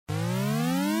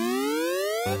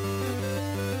It's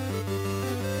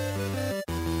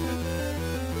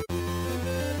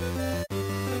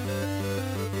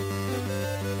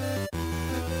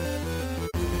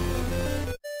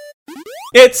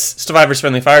Survivor's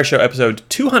Friendly Fire Show, episode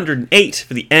 208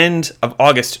 for the end of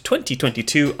August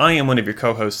 2022. I am one of your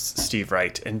co-hosts, Steve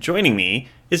Wright, and joining me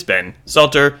is Ben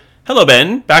Salter. Hello,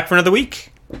 Ben. Back for another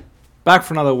week? Back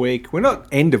for another week. We're not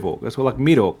end of August. We're like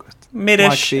mid-August.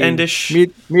 Mid-ish, like end-ish.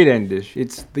 Mid-endish.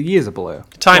 It's the years are blur.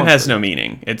 Time has no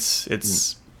meaning. It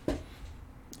is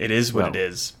what it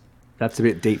is. That's a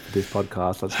bit deep for this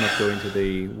podcast. Let's not go into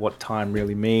the what time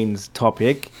really means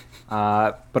topic.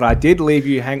 But I did leave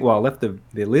you I left the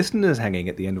listeners hanging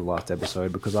at the end of last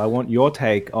episode because I want your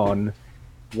take on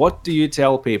what do you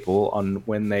tell people on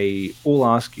when they all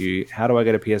ask you, how do I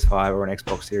get a PS5 or an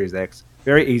Xbox Series X?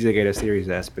 Very easy to get a Series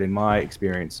S, but in my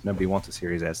experience, nobody wants a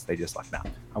Series S. They just like, nah,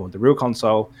 I want the real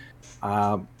console.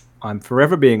 I'm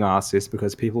forever being asked this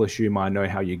because people assume I know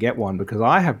how you get one because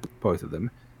I have both of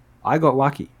them. I got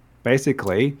lucky.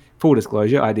 Basically, full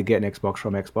disclosure, I did get an Xbox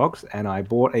from Xbox, and I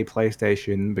bought a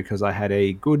PlayStation because I had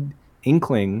a good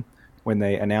inkling when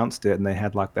they announced it, and they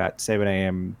had like that 7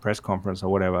 a.m. press conference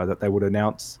or whatever, that they would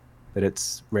announce that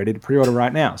it's ready to pre-order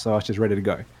right now. So I was just ready to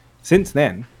go. Since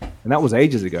then, and that was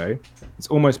ages ago, it's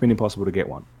almost been impossible to get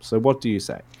one. So what do you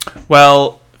say?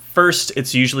 Well, first,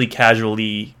 it's usually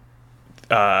casually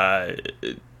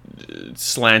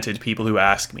slanted people who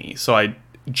ask me. So I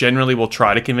generally will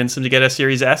try to convince them to get a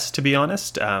Series S, to be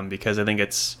honest, because I think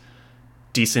it's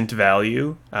decent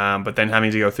value. But then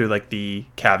having to go through like the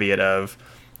caveat of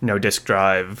no disk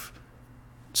drive,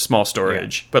 small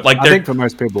storage. Yeah. But like, I think for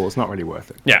most people, it's not really worth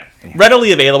it. Yeah,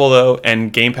 readily available though,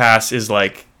 and Game Pass is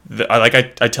like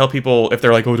I tell people if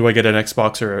they're like, oh, do I get an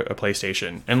Xbox or a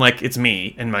PlayStation? And like, it's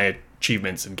me and my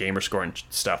achievements and gamer score and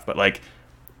stuff. But like,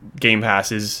 Game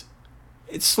Pass it's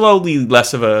slowly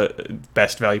less of a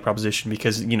best value proposition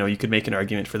because, you know, you could make an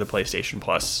argument for the PlayStation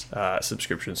Plus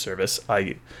subscription service.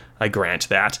 I grant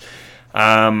that.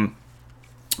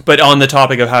 But on the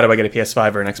topic of how do I get a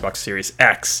PS5 or an Xbox Series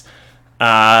X,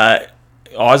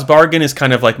 OzBargain is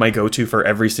kind of like my go-to for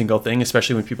every single thing,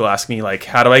 especially when people ask me, like,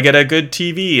 how do I get a good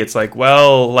TV? It's like,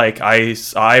 well, like,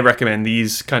 I recommend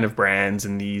these kind of brands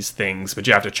and these things, but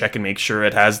you have to check and make sure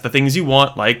it has the things you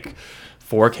want, like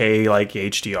 4K, like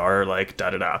HDR, like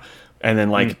da-da-da. And then,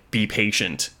 like, be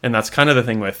patient. And that's kind of the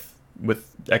thing with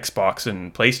Xbox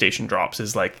and PlayStation drops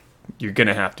is, like, you're going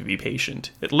to have to be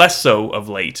patient. Less so of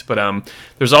late. But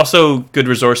there's also good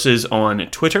resources on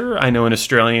Twitter. I know in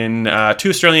Australian, two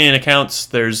Australian accounts.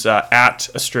 There's at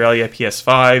Australia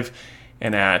PS5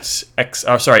 and at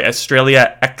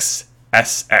Australia XSX,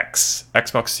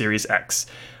 Xbox Series X.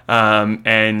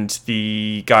 And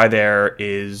the guy there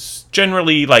is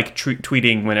generally like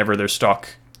tweeting whenever their stock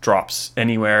drops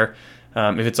anywhere.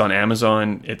 If it's on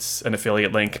Amazon, it's an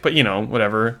affiliate link. But, you know,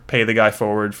 whatever. Pay the guy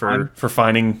forward for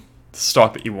finding the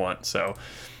stock that you want. So,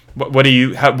 what do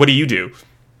you do?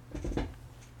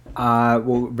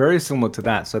 Well, very similar to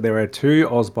that. So there are two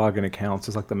OzBargain accounts.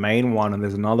 There's like the main one, and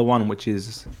there's another one which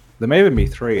is there may even be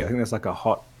three. I think there's like a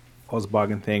hot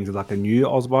OzBargain thing. There's like a new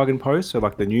OzBargain post. So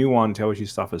like the new one tells you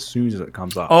stuff as soon as it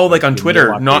comes up. Oh, so like on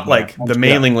Twitter, not like the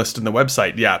mailing list in the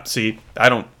website. Yeah. See, I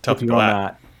don't tell people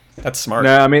that. That's smart.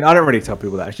 No, I mean, I don't really tell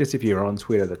people that. It's just if you're on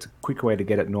Twitter, that's a quick way to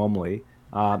get it normally.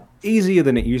 Easier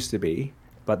than it used to be.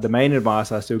 But the main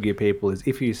advice I still give people is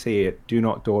if you see it, do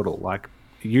not dawdle. Like,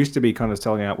 it used to be kind of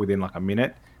selling out within like a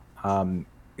minute.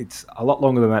 It's a lot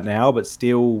longer than that now, but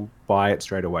still buy it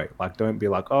straight away. Like, don't be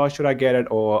like, oh, should I get it?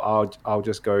 Or I'll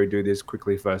just go do this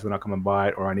quickly first, then I'll come and buy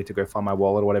it, or I need to go find my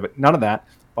wallet or whatever. None of that.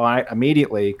 Buy it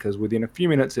immediately, because within a few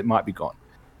minutes, it might be gone.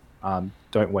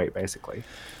 Don't wait, basically.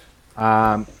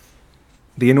 The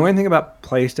annoying thing about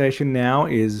PlayStation now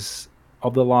is,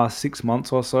 of the last 6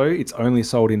 months or so, it's only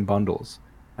sold in bundles.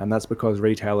 And that's because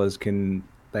retailers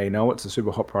they know it's a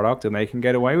super hot product and they can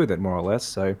get away with it more or less.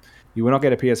 So you will not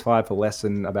get a PS5 for less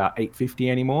than about $850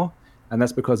 anymore. And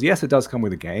that's because, yes, it does come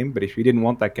with a game, but if you didn't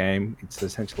want that game, it's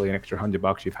essentially an extra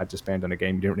 $100 you've had to spend on a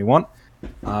game you didn't really want.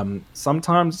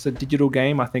 Sometimes it's a digital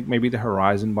game. I think maybe the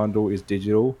Horizon bundle is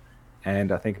digital.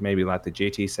 And I think maybe like the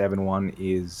GT7 one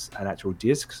is an actual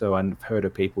disc. So I've heard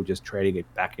of people just trading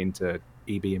it back into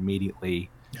EB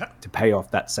immediately to pay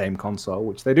off that same console,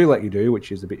 which they do let you do,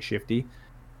 which is a bit shifty.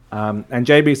 And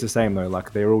JB's the same though,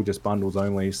 like they're all just bundles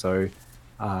only. So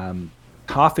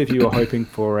half of you are hoping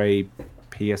for a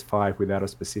PS5 without a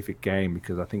specific game,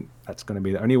 because I think that's going to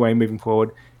be the only way moving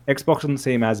forward. Xbox doesn't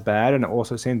seem as bad, and it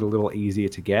also seems a little easier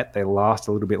to get. They last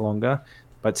a little bit longer,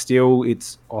 but still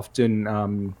it's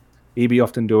often EB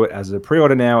often do it as a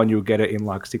pre-order now, and you'll get it in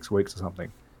like 6 weeks or something.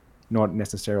 not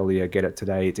necessarily a get it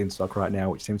today, it's in stock right now,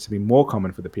 which seems to be more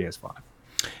common for the PS5.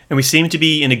 And we seem to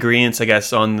be in agreement, I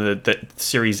guess, on the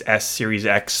Series S, Series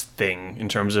X thing in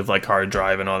terms of like hard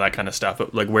drive and all that kind of stuff.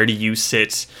 But like, where do you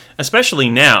sit, especially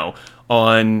now,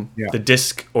 on the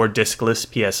disc or discless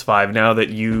PS5, now that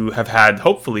you have had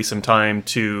hopefully some time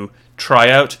to try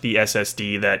out the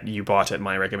SSD that you bought at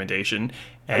my recommendation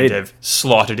and have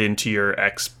slotted into your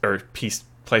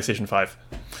PlayStation 5?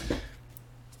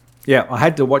 Yeah, I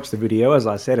had to watch the video, as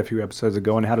I said a few episodes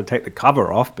ago, on how to take the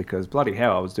cover off, because bloody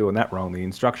hell, I was doing that wrong. The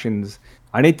instructions,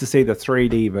 I need to see the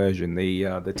 3D version.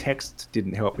 The text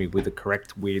didn't help me with the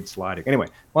correct weird sliding. Anyway,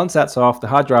 once that's off, the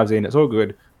hard drive's in, it's all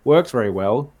good, works very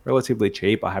well, relatively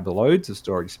cheap. I have loads of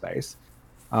storage space,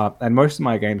 and most of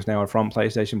my games now are from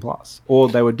PlayStation Plus, or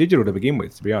they were digital to begin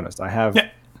with, to be honest. I have... Yeah.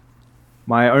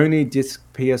 My only disc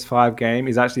PS5 game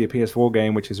is actually a PS4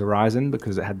 game, which is Horizon,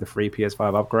 because it had the free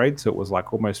PS5 upgrade, so it was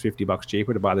like almost $50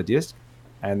 cheaper to buy the disc.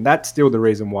 And that's still the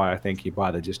reason why I think you buy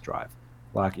the disc drive.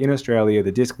 Like in Australia,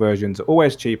 the disc versions are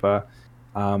always cheaper.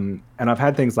 And I've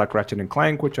had things like Ratchet and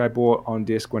Clank, which I bought on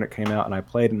disc when it came out, and I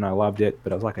played it and I loved it,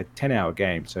 but it was like a 10-hour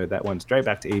game, so that went straight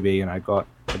back to EB, and I got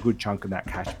a good chunk of that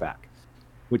cash back,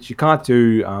 which you can't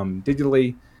do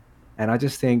digitally. And I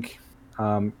just think...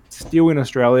 still in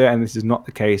Australia, and this is not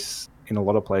the case in a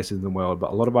lot of places in the world, but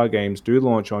a lot of our games do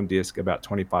launch on disc about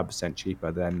 25%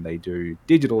 cheaper than they do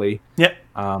digitally. Yep.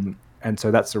 And so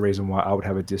that's the reason why I would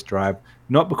have a disc drive,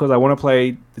 not because I want to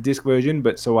play the disc version,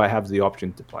 but so I have the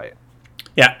option to play it.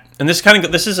 Yeah, and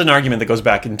this is an argument that goes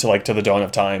back into like to the dawn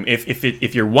of time.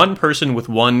 If you're one person with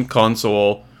one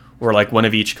console, or like one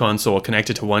of each console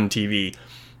connected to one TV,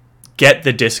 get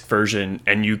the disc version,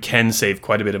 and you can save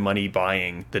quite a bit of money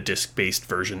buying the disc-based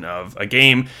version of a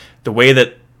game. The way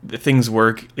that things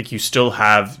work, like you still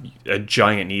have a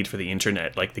giant need for the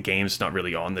internet. Like the game's not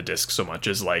really on the disc so much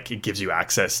as like it gives you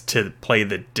access to play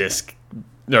the disc,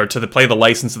 or to play the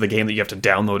license of the game that you have to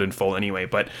download in full anyway.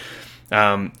 But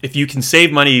if you can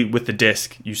save money with the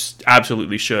disc, you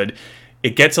absolutely should.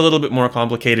 It gets a little bit more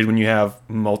complicated when you have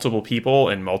multiple people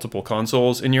and multiple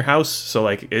consoles in your house. So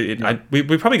like,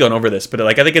 we've probably gone over this, but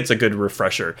like I think it's a good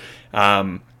refresher.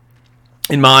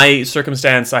 In my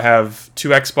circumstance, I have 2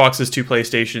 Xboxes, 2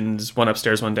 PlayStations, one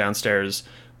upstairs, one downstairs.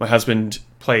 My husband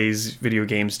plays video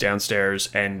games downstairs,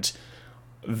 and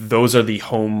those are the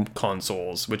home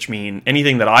consoles, which mean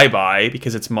anything that I buy,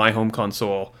 because it's my home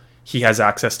console, he has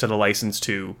access to the license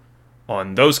to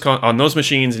on those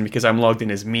machines, and because I'm logged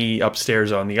in as me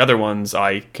upstairs on the other ones,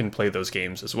 I can play those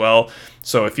games as well.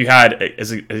 So if you had,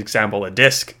 as an example, a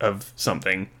disc of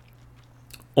something,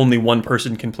 only one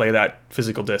person can play that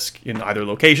physical disc in either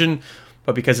location,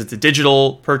 but because it's a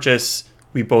digital purchase,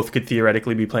 we both could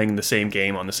theoretically be playing the same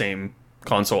game on the same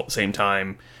console at the same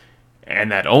time,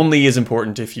 and that only is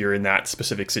important if you're in that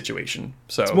specific situation.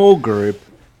 So small group.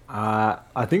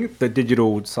 I think the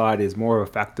digital side is more of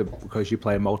a factor because you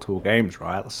play multiple games,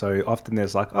 right? So often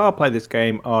there's like, oh, I'll play this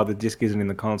game. Oh, the disc isn't in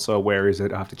the console. Where is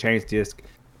it? I have to change disc.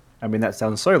 I mean, that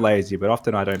sounds so lazy, but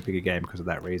often I don't pick a game because of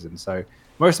that reason. So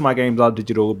most of my games are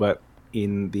digital, but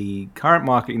in the current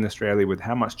market in Australia, with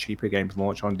how much cheaper games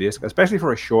launch on disc, especially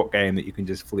for a short game that you can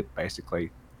just flip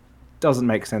basically, doesn't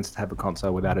make sense to have a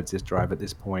console without a disc drive at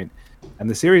this point. And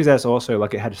the Series S also,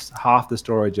 like, it had half the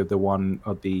storage of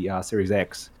the Series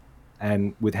X.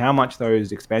 And with how much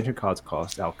those expansion cards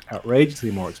cost, outrageously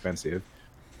more expensive,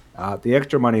 the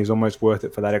extra money is almost worth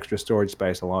it for that extra storage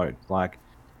space alone. Like,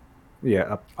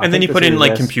 yeah. And then you put in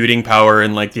like computing power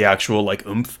and like the actual like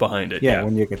oomph behind it. Yeah,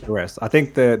 when you get the rest. I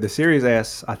think the Series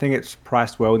S, I think it's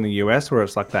priced well in the US, where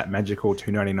it's like that magical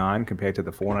 $299 compared to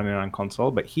the $499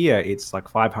 console. But here it's like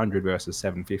 $500 versus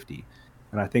 $750.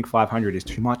 And I think $500 is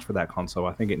too much for that console.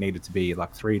 I think it needed to be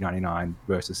like $399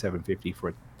 versus $750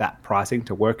 for that pricing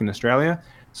to work in Australia.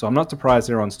 So I'm not surprised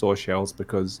they're on store shelves,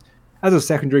 because as a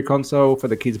secondary console for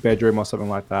the kid's bedroom or something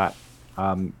like that,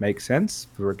 makes sense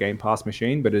for a Game Pass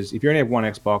machine. But if you only have one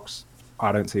Xbox,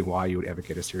 I don't see why you would ever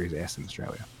get a Series S in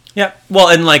Australia. Yeah, well,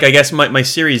 and like I guess my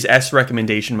Series S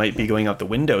recommendation might be going out the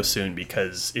window soon,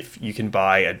 because if you can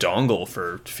buy a dongle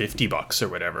for $50 or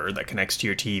whatever that connects to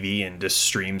your TV and just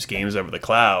streams games over the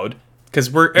cloud,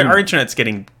 because our internet's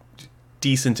getting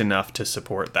decent enough to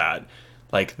support that.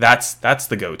 Like that's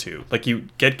the go-to. Like you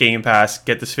get Game Pass,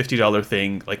 get this $50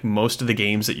 thing. Like most of the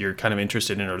games that you're kind of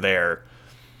interested in are there.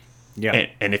 Yeah,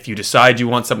 and if you decide you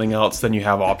want something else, then you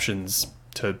have options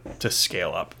to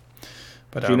scale up.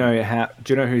 But, do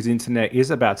you know whose internet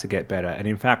is about to get better? And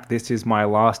in fact, this is my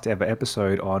last ever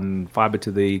episode on Fiber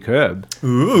to the Curb.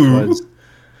 Ooh. Because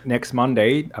next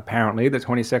Monday, apparently, the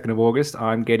 22nd of August,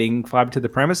 I'm getting Fiber to the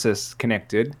Premises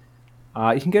connected.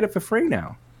 You can get it for free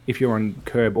now. if you're on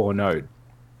Curb or Node.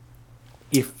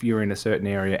 If you're in a certain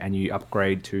area and you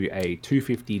upgrade to a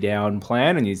 250 down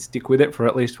plan and you stick with it for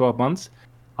at least 12 months,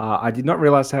 I did not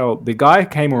realize how the guy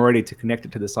came already to connect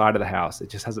it to the side of the house. It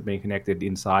just hasn't been connected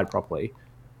inside properly.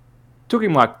 Took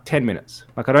him like 10 minutes.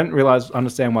 Like, I don't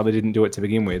understand why they didn't do it to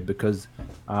begin with, because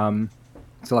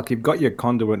so like you've got your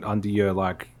conduit under your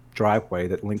like driveway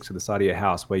that links to the side of your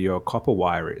house where your copper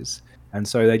wire is, and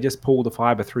so they just pull the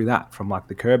fiber through that from like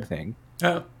the curb thing.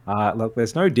 Oh. Look,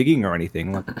 there's no digging or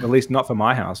anything, like at least not for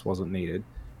my house wasn't needed.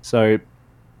 So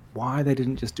why they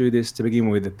didn't just do this to begin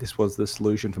with, if this was the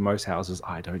solution for most houses,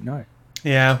 I don't know.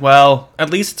 Yeah, well, at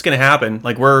least it's going to happen.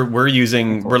 Like we're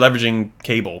leveraging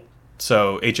cable,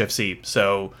 so HFC.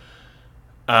 So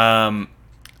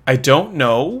I don't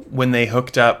know when they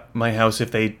hooked up my house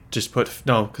if they just put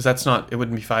because it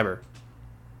wouldn't be fiber.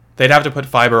 They'd have to put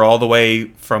fiber all the way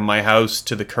from my house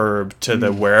to the curb to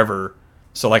the wherever.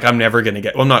 So like I'm not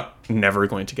never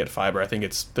going to get fiber. I think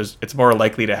it's more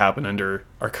likely to happen under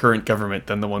our current government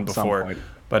than the one before.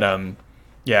 But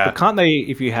yeah. But can't they,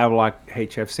 if you have like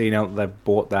HFC now that they've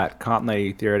bought that, can't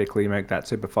they theoretically make that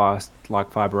super fast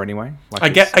like fiber anyway? Like I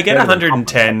get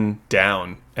 110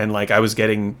 down, and like I was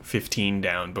getting 15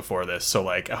 down before this, so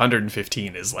like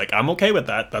 115 is like I'm okay with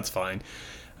that. That's fine.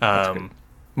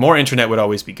 More internet would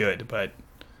always be good, but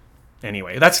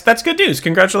anyway, that's good news.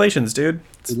 Congratulations, dude.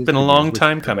 It's been a long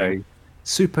time coming.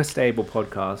 Super stable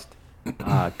podcast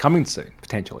coming soon,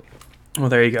 potentially. Well,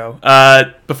 there you go.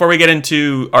 Before we get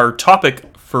into our topic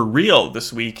for real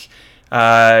this week,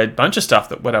 a bunch of stuff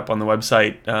that went up on the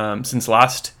website since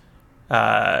last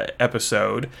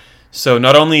episode. So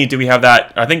not only do we have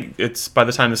that, I think it's by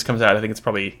the time this comes out, I think it's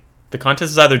probably the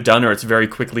contest is either done or it's very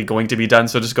quickly going to be done.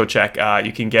 So just go check.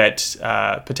 You can get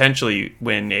potentially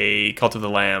win a Cult of the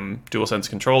Lamb DualSense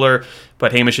controller,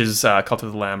 but Hamish's Cult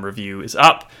of the Lamb review is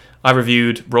up. I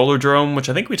reviewed Rollerdrome, which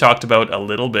I think we talked about a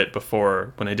little bit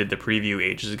before when I did the preview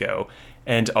ages ago.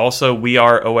 And also We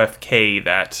Are OFK,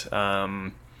 that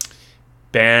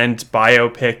band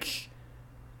biopic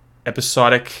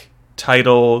episodic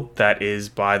title that is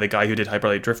by the guy who did Hyper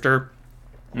Light Drifter.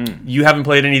 You haven't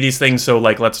played any of these things, so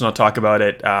like let's not talk about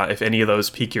it. If any of those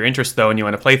pique your interest, though, and you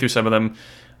want to play through some of them,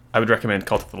 I would recommend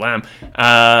Cult of the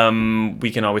Lamb.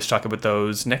 We can always talk about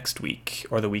those next week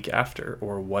or the week after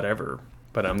or whatever.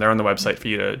 But they're on the website for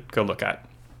you to go look at.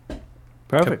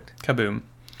 Perfect. Kaboom.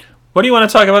 What do you want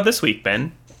to talk about this week,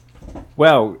 Ben?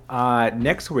 Well,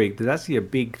 next week, there's actually a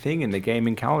big thing in the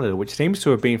gaming calendar, which seems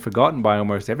to have been forgotten by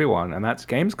almost everyone, and that's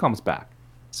Gamescom's back.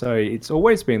 So it's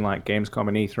always been like Gamescom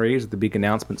and E3 is the big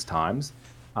announcements times.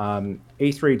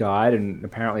 E3 died, and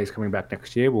apparently it's coming back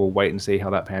next year. We'll wait and see how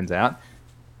that pans out.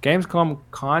 Gamescom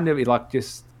kind of like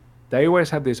just... They always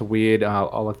have this weird,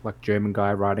 like German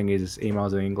guy writing his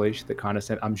emails in English that kind of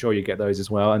said, I'm sure you get those as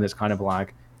well. And it's kind of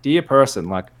like, dear person,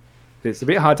 like it's a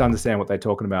bit hard to understand what they're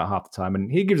talking about half the time.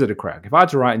 And he gives it a crack. If I had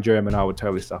to write in German, I would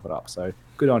totally stuff it up. So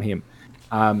good on him.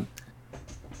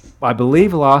 I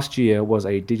believe last year was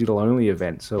a digital only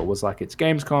event. So it was like it's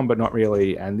Gamescom, but not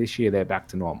really. And this year they're back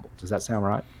to normal. Does that sound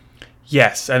right?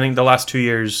 Yes. I think the last 2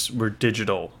 years were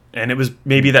digital. And it was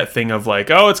maybe that thing of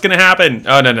like, oh, it's going to happen.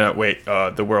 Oh, no, wait.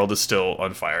 The world is still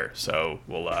on fire. So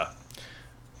we'll...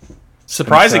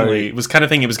 Surprisingly, it was kind of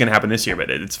thinking it was going to happen this year, but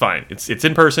it's fine. It's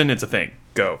in person. It's a thing.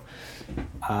 Go.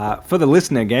 For the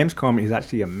listener, Gamescom is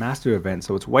actually a massive event.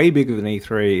 So it's way bigger than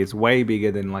E3. It's way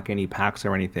bigger than like any PAX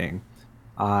or anything.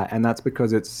 And that's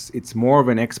because it's more of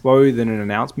an expo than an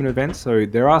announcement event. So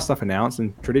there are stuff announced,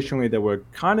 and traditionally there were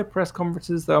kind of press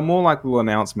conferences that are more like little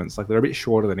announcements. Like they're a bit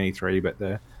shorter than E3, but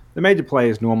the major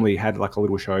players normally had like a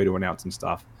little show to announce some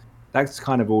stuff. That's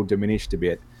kind of all diminished a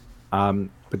bit.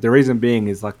 But the reason being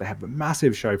is like they have a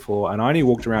massive show floor, and I only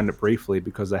walked around it briefly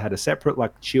because they had a separate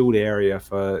like chilled area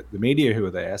for the media who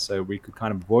were there, so we could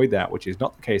kind of avoid that, which is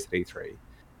not the case at E3.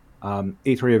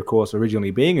 E3, of course,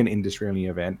 originally being an industry-only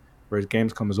event, whereas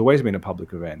Gamescom has always been a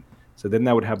public event. So then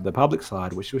they would have the public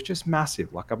side, which was just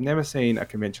massive. Like I've never seen a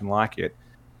convention like it.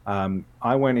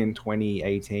 I went in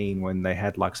 2018 when they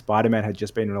had like Spider-Man had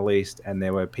just been released, and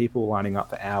there were people lining up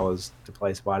for hours to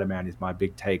play Spider-Man. Is my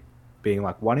big take, being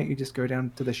like, why don't you just go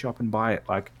down to the shop and buy it?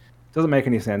 Like, it doesn't make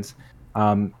any sense.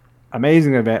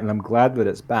 Amazing event, and I'm glad that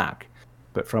it's back.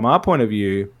 But from our point of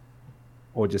view,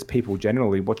 or just people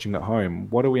generally watching at home,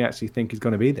 what do we actually think is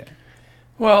going to be there?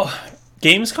 Well,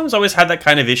 Gamescom's always had that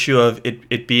kind of issue of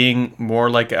it being more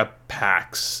like a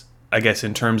PAX, I guess,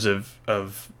 in terms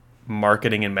of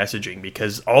marketing and messaging,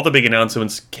 because all the big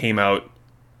announcements came out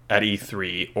at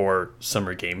E3 or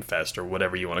Summer Game Fest or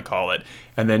whatever you want to call it.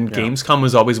 And then Gamescom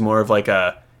was always more of like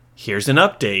a, here's an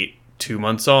update 2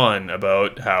 months on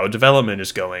about how development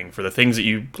is going for the things that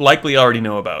you likely already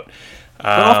know about.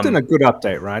 But often a good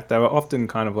update, right? They were often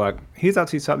kind of like, here's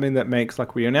actually something that makes,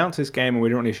 like, we announced this game and we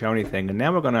didn't really show anything, and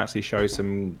now we're going to actually show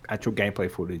some actual gameplay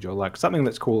footage or like something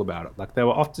that's cool about it. Like, they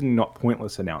were often not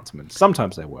pointless announcements.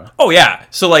 Sometimes they were. Oh yeah.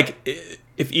 So like,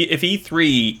 if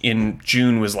E3 in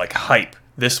June was like hype,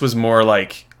 this was more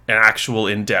like an actual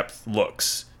in-depth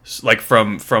looks, like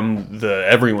from the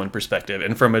everyone perspective,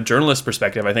 and from a journalist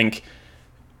perspective, I think.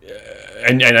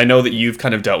 And I know that you've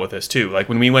kind of dealt with this too. Like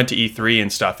when we went to E3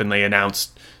 and stuff and they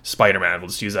announced Spider-Man, we'll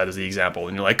just use that as the example.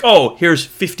 And you're like, oh, here's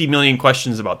 50 million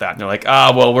questions about that. And they're like,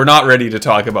 well, we're not ready to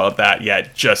talk about that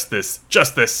yet. Just this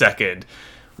second.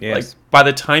 Yes. Like by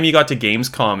the time you got to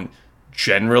Gamescom,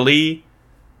 generally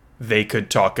they could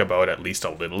talk about at least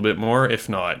a little bit more, if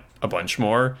not a bunch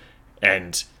more.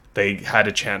 And they had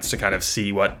a chance to kind of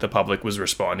see what the public was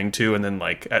responding to, and then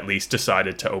like at least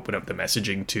decided to open up the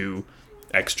messaging to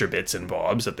extra bits and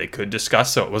bobs that they could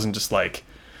discuss. So it wasn't just like,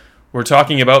 we're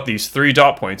talking about these 3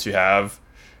 dot points you have,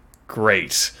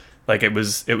 great. Like it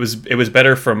was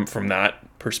better from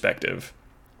that perspective.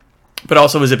 But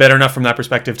also, was it better enough from that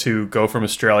perspective to go from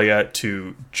Australia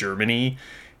to Germany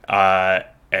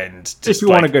and just, if you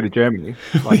want to go to Germany,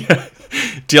 like,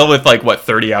 deal with like what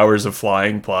 30 hours of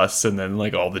flying plus, and then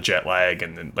like all the jet lag,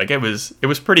 and then like it was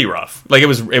pretty rough. Like it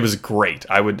was great.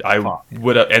 I would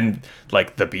and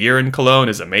like the beer in Cologne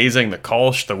is amazing. The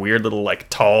Kolsch, the weird little like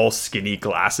tall skinny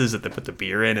glasses that they put the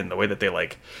beer in, and the way that they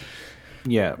like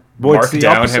mark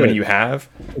down how many you have.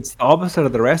 It's the opposite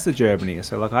of the rest of Germany.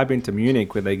 So like I've been to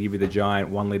Munich where they give you the giant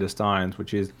 1 liter steins,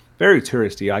 which is very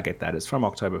touristy. I get that. It's from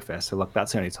Oktoberfest. So like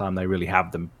that's the only time they really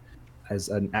have them as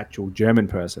an actual German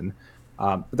person.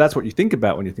 But that's what you think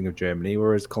about when you think of Germany.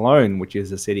 Whereas Cologne, which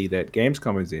is the city that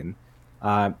Gamescom is in,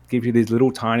 gives you these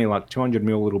little tiny like 200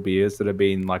 ml little beers that have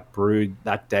been like brewed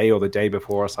that day or the day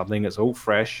before or something. It's all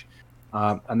fresh.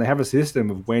 And they have a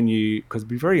system of when because it'd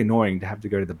be very annoying to have to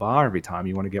go to the bar every time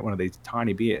you want to get one of these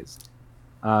tiny beers.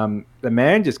 The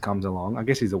man just comes along. I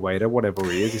guess he's a waiter, whatever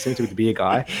he is. He seems to be the beer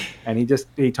guy, and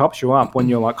he tops you up when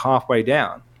you're like halfway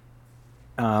down.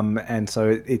 And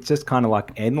so it's just kind of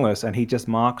like endless, and he just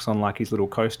marks on like his little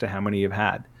coaster how many you've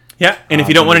had. Yeah, and if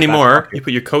you don't want any more, you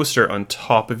put your coaster on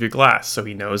top of your glass so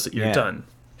he knows that you're done.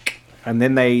 And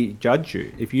then they judge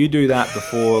you. If you do that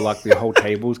before like the whole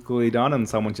table's clearly done and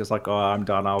someone's just like, oh, I'm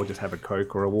done, I'll just have a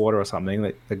Coke or a water or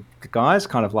something, the guy's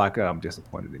kind of like, oh, I'm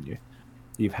disappointed in you.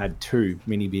 You've had 2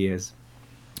 mini beers.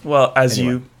 Well, as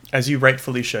you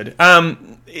rightfully should.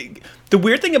 The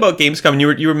weird thing about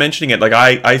Gamescom, you were mentioning it, like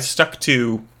I stuck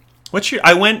to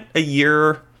I went a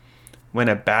year when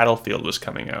a Battlefield was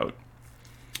coming out.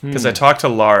 Because I talked to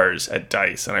Lars at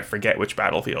DICE, and I forget which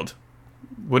Battlefield.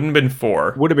 Wouldn't have been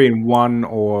 4. Would have been 1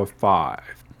 or 5.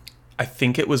 I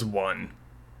think it was 1.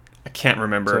 I can't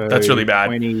remember. So that's really bad.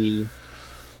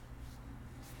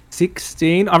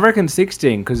 2016? I reckon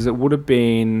 16, because it would have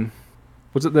been...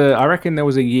 I reckon there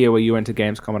was a year where you went to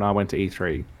Gamescom and I went to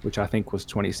E3, which I think was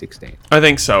 2016. I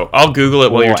think so. I'll Google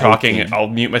it while you're talking. 18. I'll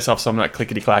mute myself so I'm not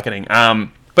clickety-clacketing.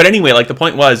 But anyway, like the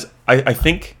point was, I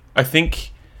think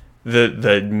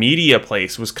the media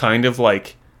place was kind of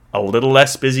like a little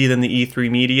less busy than the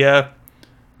E3 media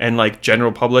and like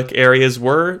general public areas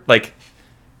were. Like,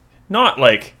 not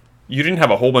like you didn't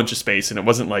have a whole bunch of space and it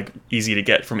wasn't like easy to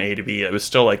get from A to B. It was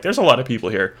still like there's a lot of people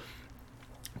here.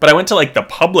 But I went to like the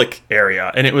public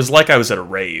area and it was like I was at a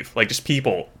rave, like just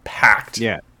people packed.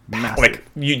 Yeah, massive. Like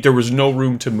there was no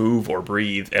room to move or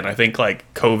breathe, and I think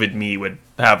like COVID me would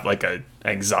have like a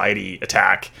anxiety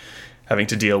attack having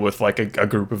to deal with like a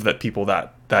group of people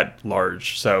that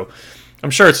large. So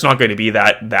I'm sure it's not going to be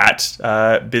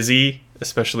that busy,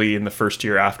 especially in the first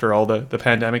year after all the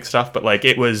pandemic stuff. But like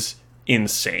it was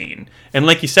insane, and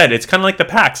like you said, it's kind of like the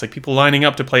PAX, like people lining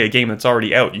up to play a game that's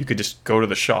already out. You could just go to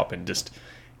the shop and just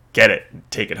get it,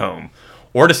 take it home,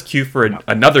 or just queue for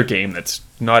another game that's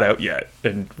not out yet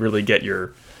and really get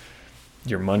your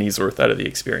money's worth out of the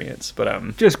experience.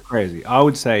 But just crazy. I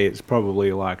would say it's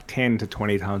probably like 10 to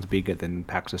 20 times bigger than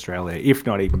PAX Australia, if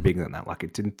not even bigger than that. Like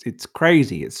it's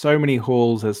crazy. It's so many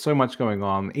halls. There's so much going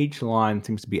on. Each line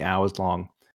seems to be hours long.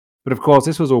 But of course,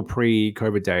 this was all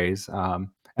pre-COVID days, and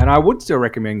I would still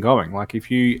recommend going. Like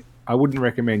I wouldn't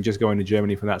recommend just going to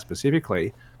Germany for that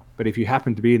specifically. But if you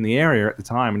happen to be in the area at the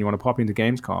time and you want to pop into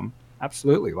Gamescom,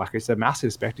 absolutely. Like it's a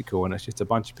massive spectacle, and it's just a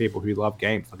bunch of people who love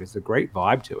games. Like it's a great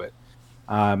vibe to it.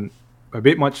 A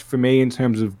bit much for me in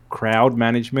terms of crowd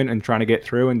management and trying to get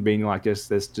through and being like, there's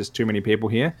just too many people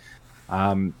here.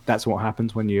 That's what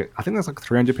happens when I think there's like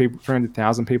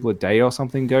 300,000 people a day or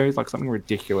something goes, like something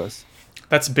ridiculous.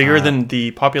 That's bigger than the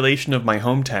population of my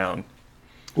hometown.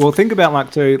 Well, think about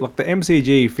like the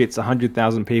MCG fits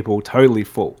 100,000 people totally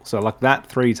full. So like that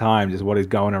 3 times is what is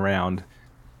going around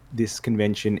this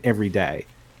convention every day.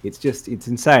 It's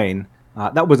insane.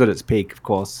 That was at its peak, of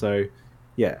course. So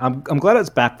yeah, I'm glad it's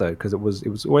back though, because it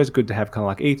was always good to have kind of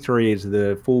like E3 is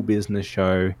the full business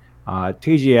show.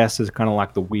 TGS is kind of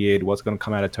like the weird what's going to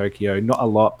come out of Tokyo. Not a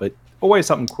lot, but always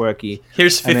something quirky.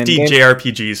 Here's 50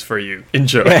 JRPGs for you.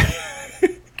 Enjoy. Yeah.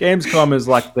 Gamescom is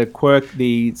like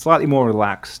the slightly more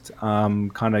relaxed,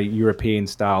 kind of European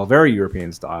style, very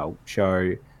European style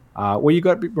show, where you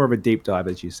got a bit more of a deep dive,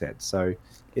 as you said. So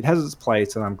it has its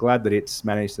place, and I'm glad that it's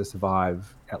managed to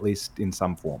survive at least in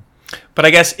some form. But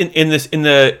I guess in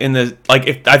the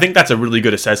like, I think that's a really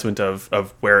good assessment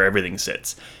of where everything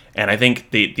sits. And I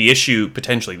think the issue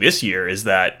potentially this year is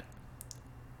that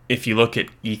if you look at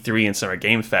E3 and Summer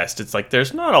Game Fest, it's like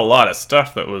there's not a lot of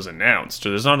stuff that was announced, or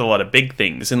there's not a lot of big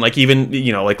things. And like even,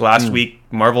 like last week,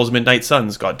 Marvel's Midnight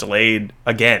Suns got delayed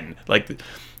again. Like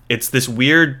it's this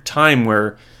weird time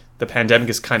where the pandemic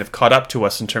is kind of caught up to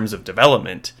us in terms of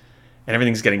development, and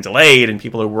everything's getting delayed, and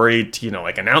people are worried to,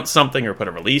 like announce something or put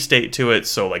a release date to it.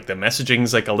 So like the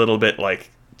messaging's like a little bit like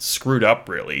screwed up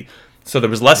really. So there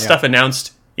was less stuff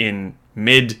announced in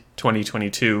mid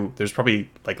 2022. There's probably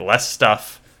like less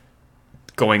stuff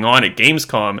going on at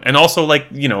Gamescom, and also like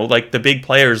like the big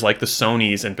players like the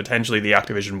Sonys and potentially the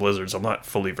Activision Blizzards. I'm not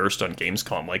fully versed on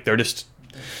Gamescom. Like they're just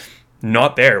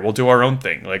not there. We'll do our own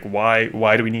thing. Like why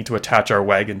do we need to attach our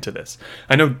wagon to this?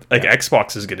 I know like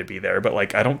Xbox is going to be there, but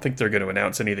like I don't think they're going to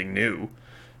announce anything new.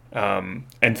 And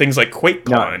things like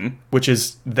QuakeCon, which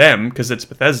is them because it's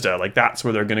Bethesda, like that's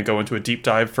where they're going to go into a deep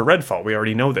dive for Redfall. We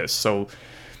already know this, so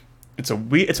it's a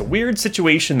weird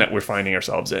situation that we're finding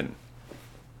ourselves in.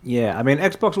 Yeah, I mean,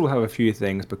 Xbox will have a few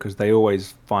things because they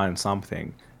always find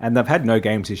something. And they've had no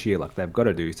games this year. Like, they've got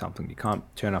to do something. You can't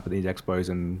turn up at these expos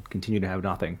and continue to have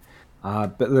nothing.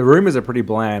 But the rumors are pretty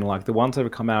bland. Like, the ones that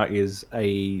have come out is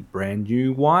a brand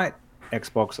new white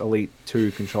Xbox Elite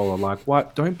 2 controller. Like,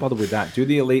 what? Don't bother with that. Do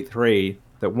the Elite 3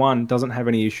 that, 1, doesn't have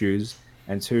any issues,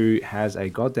 and 2, has a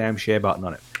goddamn share button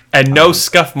on it. And no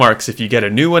scuff marks if you get a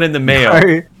new one in the mail.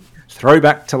 No,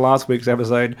 throwback to last week's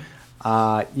episode.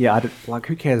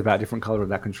 Who cares about a different color of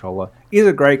that controller? It's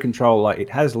a great controller.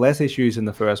 It has less issues than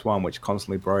the first one, which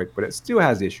constantly broke, but it still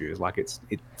has issues. Like it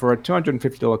for a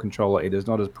 $250 controller, it is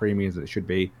not as premium as it should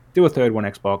be. Do a third one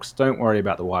Xbox. Don't worry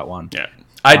about the white one. Yeah,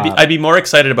 I'd be more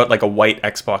excited about like a white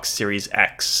Xbox Series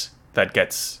X that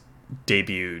gets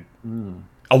debuted.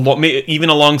 Even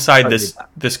alongside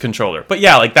this controller. But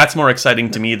yeah, like that's more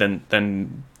exciting to me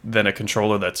than a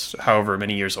controller that's however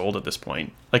many years old at this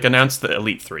point. Like announce the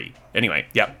Elite 3. Anyway,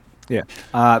 yeah. Yeah.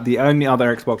 The only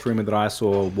other Xbox rumor that I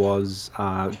saw was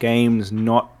games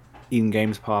not in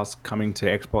Games Pass coming to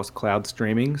Xbox Cloud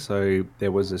streaming. So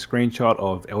there was a screenshot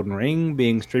of Elden Ring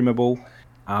being streamable,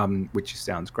 which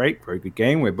sounds great. Very good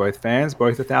game. We're both fans.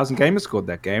 Both 1,000 gamers scored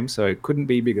that game, so couldn't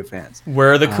be bigger fans.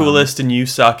 We're the coolest, and you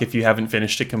suck if you haven't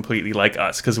finished it completely like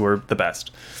us, because we're the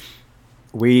best.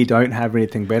 We don't have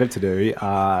anything better to do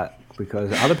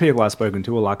because other people I've spoken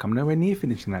to are like, I'm nowhere near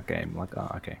finishing that game. Like, oh,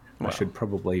 okay. Wow. I should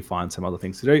probably find some other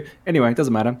things to do. Anyway, it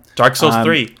doesn't matter. Dark Souls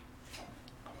 3.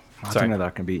 I don't know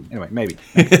that can be. Anyway, maybe.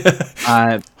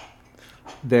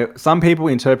 Some people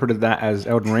interpreted that as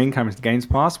Elden Ring coming to Games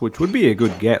Pass, which would be a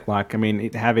good get. Like, I mean,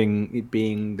 it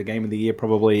being the game of the year,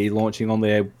 probably launching on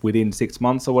there within 6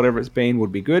 months or whatever it's been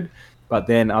would be good. But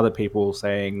then other people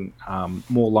saying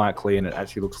more likely, and it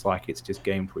actually looks like it's just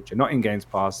games which are not in Games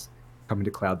Pass coming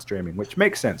to cloud streaming, which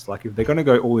makes sense. Like if they're going to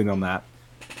go all in on that,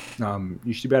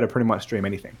 you should be able to pretty much stream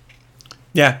anything.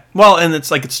 Yeah, well, and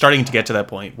it's starting to get to that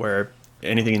point where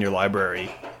anything in your library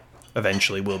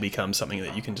eventually will become something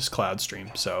that you can just cloud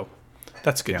stream. So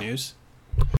that's good news.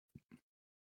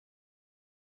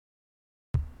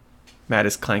 Matt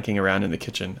is clanking around in the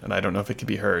kitchen, and I don't know if it can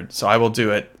be heard, so I will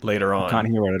do it later on. I can't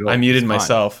hear it at all. I muted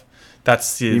myself.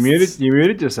 You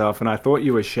muted yourself, and I thought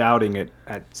you were shouting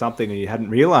at something, and you hadn't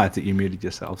realized that you muted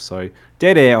yourself. So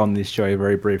dead air on this show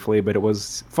very briefly, but it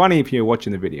was funny if you were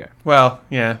watching the video. Well,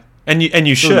 yeah, and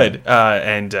you should,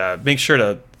 and make sure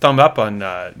to thumb up on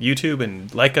YouTube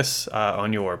and like us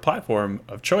on your platform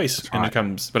of choice when it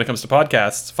comes to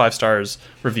podcasts. 5 stars,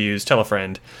 reviews, tell a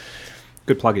friend.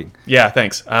 Good plugging. Yeah,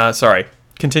 thanks. Sorry.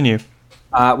 Continue.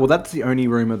 Well, that's the only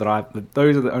rumor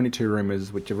those are the only 2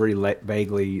 rumors which are very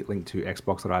vaguely linked to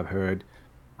Xbox that I've heard.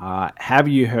 Have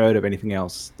you heard of anything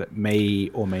else that may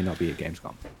or may not be at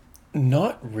Gamescom?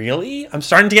 Not really. I'm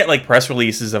starting to get like press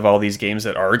releases of all these games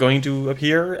that are going to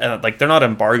appear, and like they're not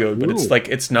embargoed, but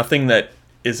it's nothing that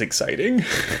is exciting.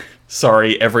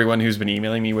 Sorry, everyone who's been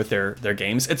emailing me with their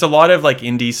games. It's a lot of like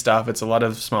indie stuff. It's a lot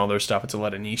of smaller stuff. It's a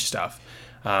lot of niche stuff.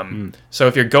 So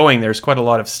if you're going, there's quite a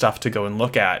lot of stuff to go and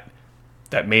look at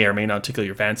that may or may not tickle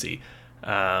your fancy.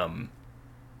 But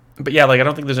yeah, like I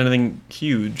don't think there's anything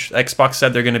huge. Xbox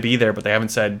said they're going to be there, but they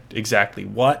haven't said exactly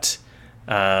what.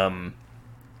 There'll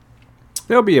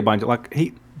be a bunch of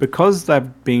because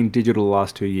they've been digital the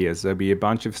last 2 years. There'll be a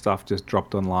bunch of stuff just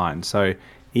dropped online. So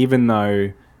even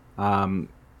though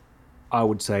I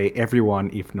would say everyone,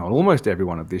 if not almost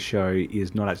everyone of this show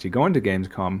is not actually going to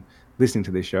Gamescom, listening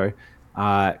to this show,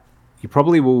 you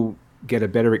probably will get a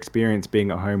better experience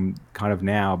being at home kind of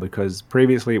now, because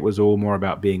previously it was all more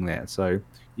about being there. So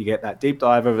you get that deep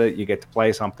dive of it, you get to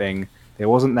play something. There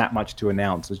wasn't that much to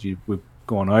announce as we've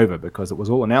gone over, because it was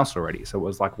all announced already. So it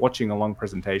was like watching a long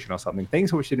presentation or something,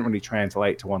 things which didn't really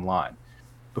translate to online.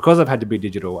 Because I've had to be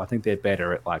digital, I think they're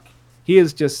better at like,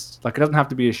 here's just like, it doesn't have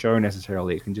to be a show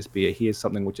necessarily. It can just be here's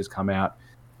something which has come out.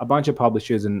 A bunch of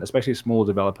publishers and especially small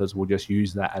developers will just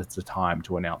use that as the time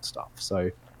to announce stuff. So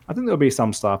I think there'll be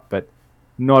some stuff, but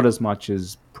not as much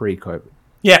as pre-COVID.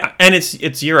 Yeah, and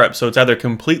it's Europe, so it's either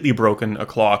completely broken a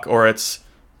clock or it's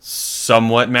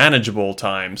somewhat manageable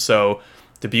time. So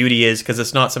the beauty is, because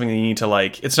it's not something that you need to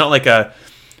like. It's not like a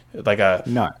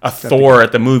Thor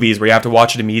at the movies where you have to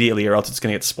watch it immediately or else it's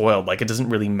going to get spoiled. Like, it doesn't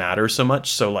really matter so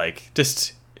much. So like,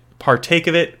 just partake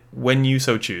of it when you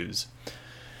so choose.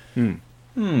 I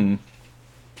don't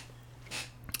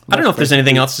know if there's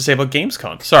anything else to say about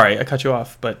Gamescom. Sorry, I cut you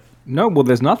off, but no. Well,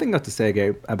 there's nothing else to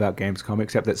say about Gamescom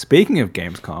except that, speaking of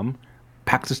Gamescom,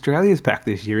 PAX Australia is back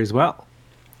this year as well.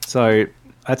 So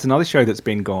that's another show that's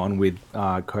been gone with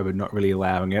COVID not really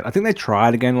allowing it. I think they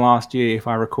tried again last year, if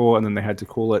I recall, and then they had to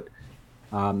call it.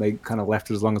 They kind of left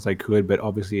it as long as they could, but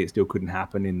obviously it still couldn't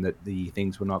happen in that the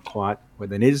things were not quite where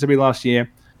they needed to be last year.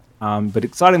 But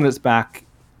exciting that it's back,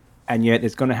 and yet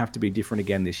it's going to have to be different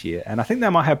again this year. And I think they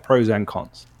might have pros and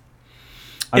cons.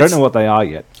 I don't know what they are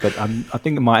yet, but I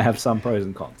think it might have some pros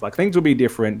and cons. Like, things will be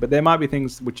different, but there might be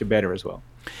things which are better as well.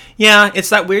 Yeah, it's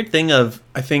that weird thing of,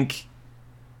 I think,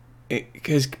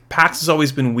 because PAX has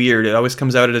always been weird. It always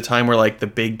comes out at a time where like the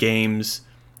big games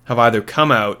have either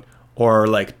come out or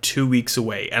like 2 weeks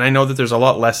away. And I know that there's a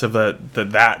lot less of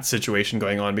that situation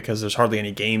going on because there's hardly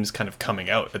any games kind of coming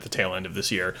out at the tail end of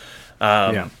this year.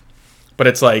 But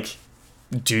it's like,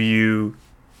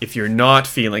 if you're not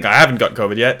feeling, I haven't got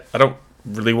COVID yet. I don't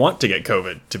really want to get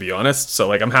COVID, to be honest. So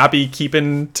like, I'm happy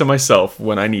keeping to myself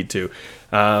when I need to.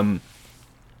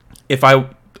 If I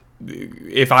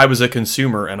was a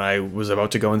consumer and I was about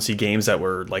to go and see games that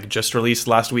were like just released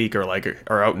last week or like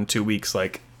are out in 2 weeks,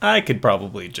 like I could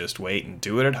probably just wait and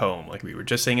do it at home, like we were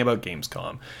just saying about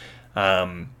Gamescom.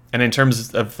 And in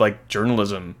terms of like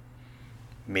journalism,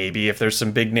 maybe if there's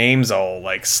some big names, I'll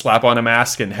like slap on a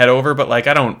mask and head over. But like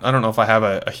I don't know if I have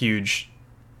a huge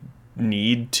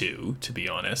need to be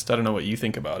honest. I don't know what you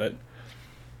think about it.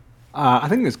 I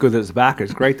think it's good that it's back.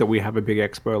 It's great that we have a big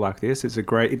expo like this. It's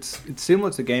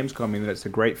similar to Gamescom in that it's a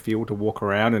great feel to walk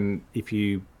around, and if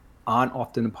you aren't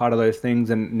often a part of those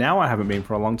things, and now I haven't been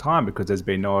for a long time because there's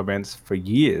been no events for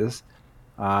years,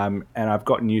 and I've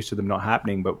gotten used to them not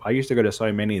happening, but I used to go to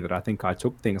so many that I think I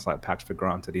took things like PAX for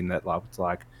granted, in that like, it's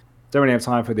like, don't really have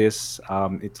time for this.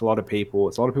 It's a lot of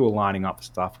people lining up for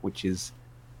stuff, which is,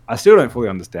 I still don't fully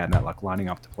understand that, like lining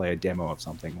up to play a demo of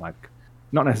something, like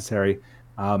not necessary.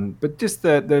 But just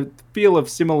the feel of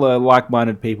similar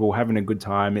like-minded people having a good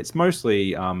time. It's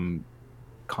mostly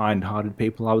kind-hearted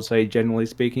people, I would say, generally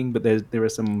speaking, but there are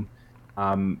some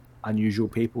unusual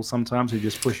people sometimes who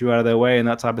just push you out of their way and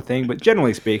that type of thing. But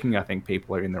generally speaking, I think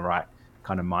people are in the right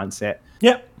kind of mindset.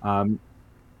 Yep. And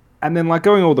then like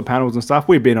going all the panels and stuff,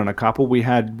 we've been on a couple. We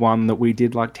had one that we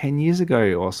did like 10 years ago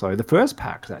or so, the first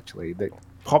PAX actually, that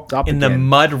popped up in again. The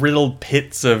mud-riddled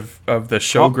pits of the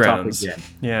showgrounds.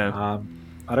 Yeah.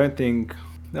 I don't think...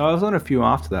 No, I was on a few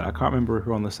after that. I can't remember if we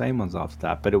were on the same ones after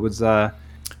that, but it was,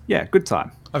 good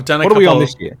time. I've done a couple... What are we on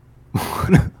this year?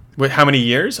 Wait, how many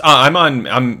years?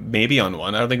 I'm maybe on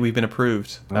one. I don't think we've been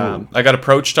approved. I got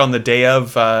approached on the day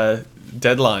of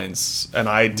deadlines, and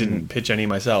I didn't pitch any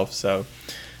myself, so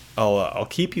I'll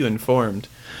keep you informed.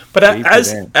 But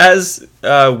as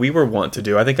we were wont to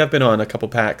do, I think I've been on a couple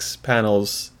PAX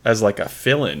panels as like a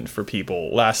fill-in for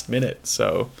people last minute,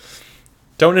 so...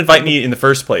 Don't invite me in the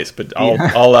first place, but I'll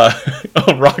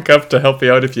rock up to help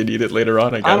you out if you need it later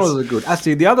on, I guess. Panels are good.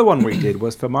 Actually, the other one we did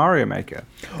was for Mario Maker.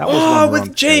 That was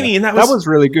with Jamie, and that was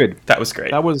really good. That was great.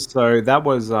 That was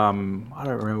I don't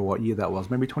remember what year that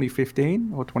was. Maybe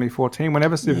 2015 or 2014.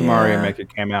 Whenever Super Mario Maker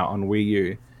came out on Wii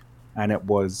U, and it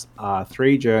was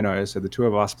 3 journos, so the two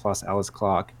of us plus Alice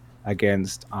Clark,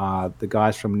 against the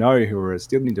guys from No, who were a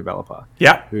Sydney developer.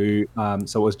 Yeah. Who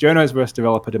so it was Journo's first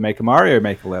developer to make a Mario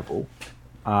Maker level.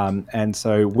 And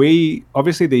so we,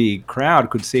 obviously the crowd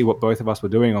could see what both of us were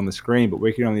doing on the screen, but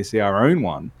we could only see our own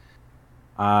one.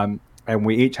 And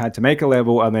we each had to make a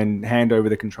level and then hand over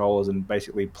the controllers and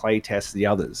basically play test the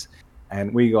others.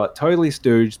 And we got totally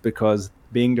stooged because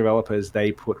being developers,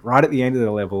 they put right at the end of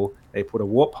the level, they put a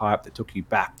warp pipe that took you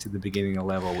back to the beginning of the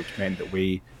level, which meant that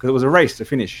because it was a race to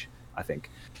finish, I think.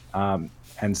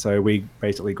 And so we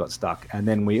basically got stuck. And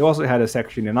then we also had a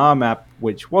section in our map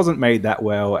which wasn't made that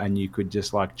well, and you could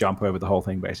just like jump over the whole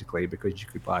thing basically because you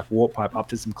could like warp pipe up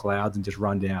to some clouds and just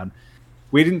run down.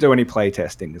 We didn't do any play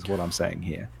testing, is what I'm saying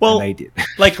here. Well, and they did.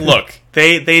 Like, look,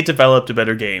 they developed a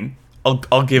better game.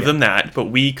 I'll give them that, but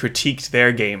we critiqued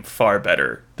their game far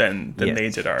better than they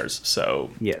did ours. So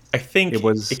I think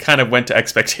it kind of went to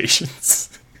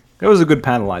expectations. It was a good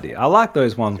panel idea. I like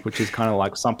those ones, which is kind of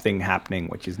like something happening,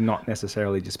 which is not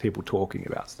necessarily just people talking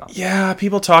about stuff. Yeah,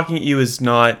 people talking at you is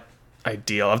not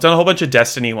ideal. I've done a whole bunch of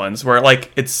Destiny ones where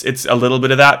like it's a little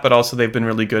bit of that, but also they've been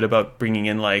really good about bringing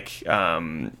in like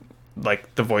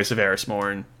the voice of Eris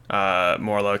Morn.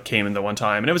 Morla came in the one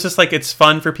time, and it was just like it's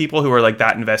fun for people who are like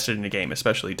that invested in the game,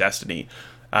 especially Destiny,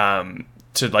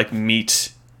 to like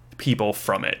meet people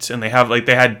from it. And they had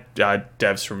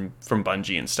devs from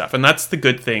Bungie and stuff, and that's the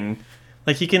good thing.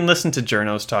 Like, you can listen to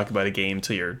journos talk about a game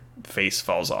till your face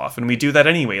falls off, and we do that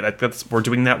anyway. We're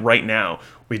doing that right now.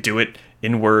 We do it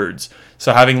in words.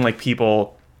 So having like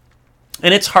people.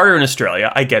 And it's harder in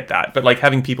Australia, I get that, but like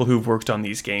having people who've worked on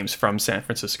these games from San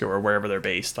Francisco or wherever they're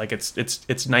based, like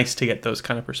it's nice to get those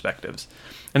kind of perspectives.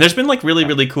 And there's been like really,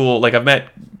 really cool, like I've met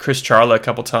Chris Charla a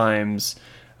couple times,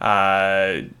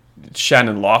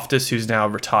 Shannon Loftus, who's now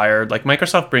retired. Like,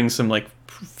 Microsoft brings some like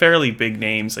fairly big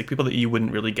names, like people that you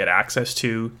wouldn't really get access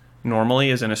to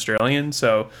normally as an Australian.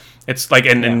 So it's like,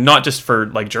 and not just for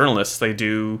like journalists, they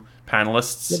do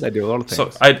panelists. Yeah, they do a lot of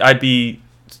things. So I'd be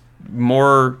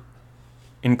more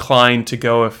inclined to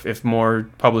go if more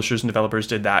publishers and developers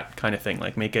did that kind of thing,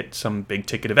 like make it some big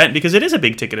ticket event, because it is a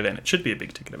big ticket event. It should be a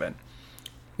big ticket event.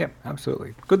 Yeah,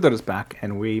 absolutely. Good that it's back,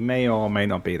 and we may or may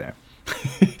not be there.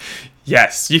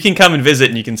 Yes, you can come and visit,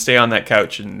 and you can stay on that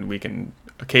couch, and we can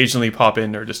occasionally pop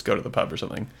in or just go to the pub or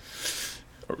something.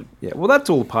 Yeah, well, that's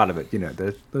all part of it. You know,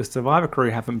 the Survivor crew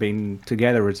haven't been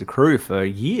together as a crew for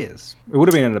years. It would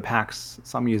have been at a PAX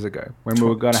some years ago when we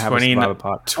were going to have a Survivor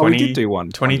part. We did do one.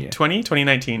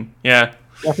 2019. Yeah.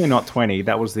 Definitely not 20.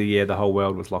 That was the year the whole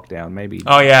world was locked down. Maybe.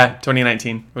 Oh, yeah.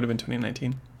 2019. Would have been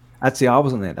 2019. Actually, I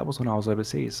wasn't there. That was when I was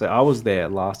overseas. So I was there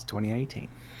last 2018.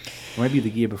 Or maybe the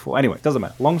year before. Anyway, doesn't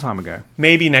matter. Long time ago.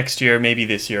 Maybe next year. Maybe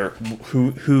this year.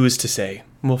 Who is to say?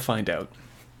 We'll find out.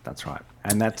 That's right.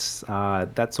 And that's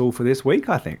all for this week,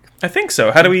 I think. I think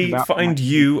so. How do we find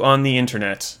you on the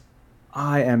internet?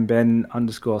 I am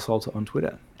Ben_Salter on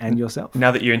Twitter. And yourself?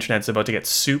 Now that your internet's about to get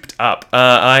souped up,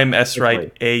 I'm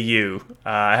SRightAU.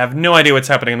 I have no idea what's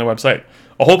happening on the website.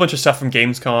 A whole bunch of stuff from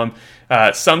Gamescom.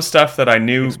 Some stuff that I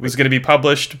knew was going to be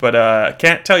published, but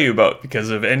can't tell you about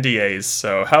because of NDAs.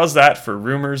 So how's that for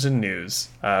rumors and news?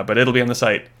 But it'll be on the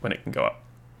site when it can go up.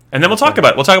 And then we'll talk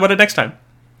about it next time.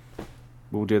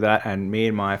 We'll do that, and me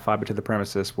and my fiber to the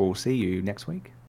premises will see you next week.